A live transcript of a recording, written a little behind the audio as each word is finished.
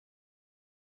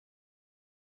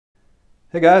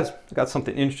Hey guys, I got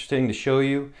something interesting to show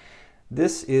you.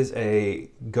 This is a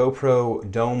GoPro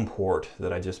dome port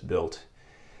that I just built.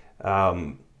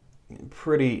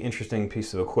 Pretty interesting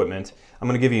piece of equipment. I'm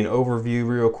going to give you an overview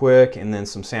real quick and then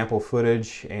some sample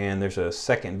footage, and there's a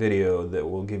second video that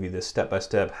will give you the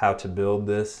step-by-step how to build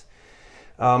this.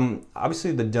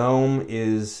 Obviously the dome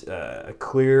is a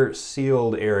clear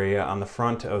sealed area on the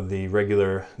front of the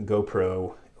regular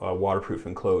GoPro waterproof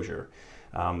enclosure.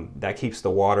 That keeps the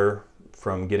water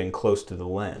from getting close to the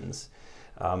lens.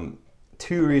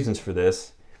 Two reasons for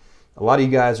this. A lot of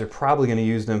you guys are probably going to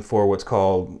use them for what's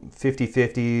called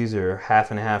 50-50s or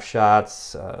half and half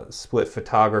shots, split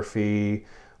photography,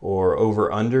 or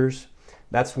over-unders.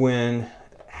 That's when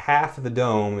half of the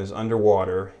dome is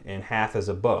underwater and half is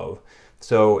above.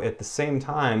 So at the same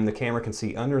time, the camera can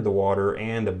see under the water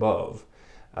and above.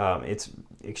 It's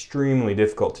extremely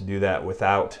difficult to do that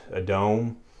without a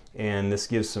dome, and this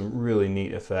gives some really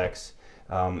neat effects.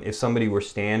 If somebody were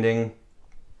standing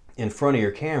in front of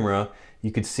your camera,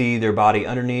 you could see their body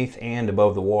underneath and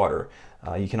above the water.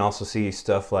 You can also see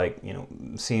stuff like,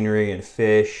 scenery and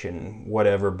fish and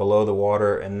whatever below the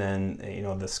water, and then,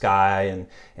 the sky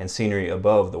and scenery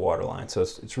above the waterline. So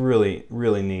it's really,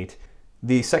 really neat.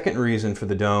 The second reason for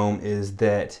the dome is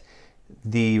that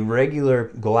the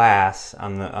regular glass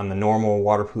on the normal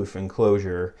waterproof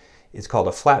enclosure is called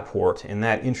a flat port, and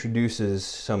that introduces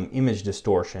some image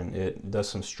distortion. It does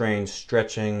some strange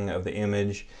stretching of the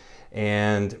image,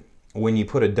 and when you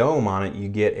put a dome on it, you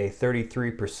get a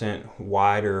 33%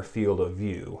 wider field of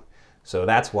view. So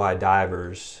that's why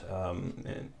divers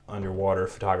and underwater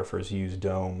photographers use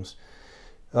domes.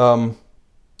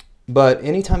 But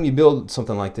anytime you build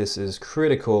something like this, is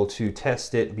critical to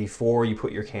test it before you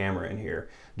put your camera in here.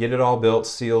 Get it all built,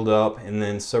 sealed up, and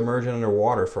then submerge it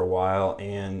underwater for a while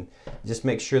and just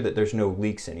make sure that there's no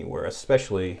leaks anywhere,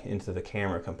 especially into the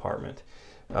camera compartment.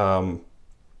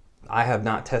 I have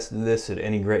not tested this at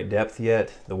any great depth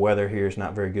yet. The weather here is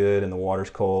not very good and the water's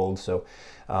cold, so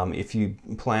if you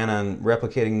plan on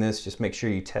replicating this, just make sure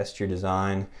you test your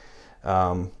design.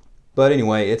 But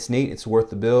anyway, it's neat, it's worth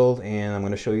the build, and I'm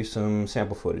going to show you some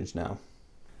sample footage now.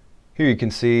 Here you can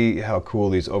see how cool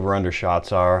these over-under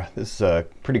shots are. This is a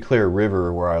pretty clear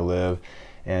river where I live,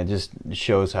 and it just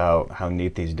shows how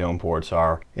neat these dome ports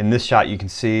are. In this shot you can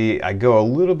see I go a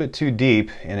little bit too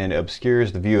deep and it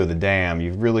obscures the view of the dam.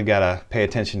 You've really got to pay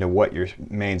attention to what your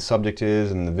main subject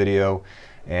is in the video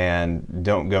and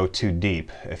don't go too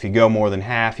deep. If you go more than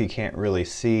half, you can't really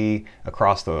see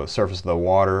across the surface of the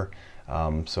water.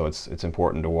 So it's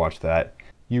important to watch that.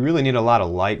 You really need a lot of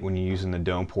light when you're using the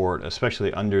dome port,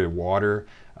 especially underwater.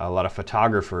 A lot of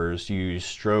photographers use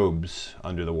strobes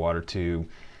under the water to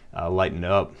lighten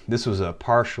it up. This was a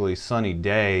partially sunny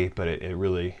day, but it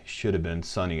really should have been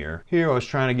sunnier. Here I was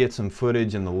trying to get some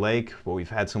footage in the lake, but we've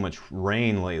had so much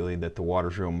rain lately that the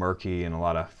water's real murky and a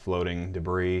lot of floating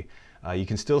debris. You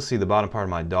can still see the bottom part of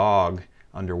my dog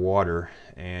underwater,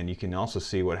 and you can also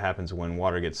see what happens when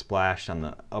water gets splashed on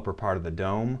the upper part of the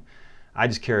dome. I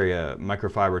just carry a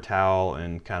microfiber towel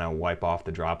and kind of wipe off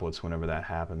the droplets whenever that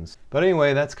happens. But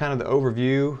anyway, that's kind of the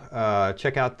overview.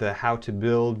 Check out the how to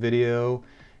build video,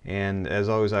 and as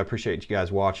always, I appreciate you guys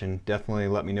watching. Definitely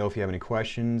let me know if you have any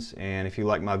questions, and if you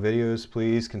like my videos,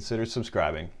 please consider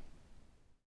subscribing.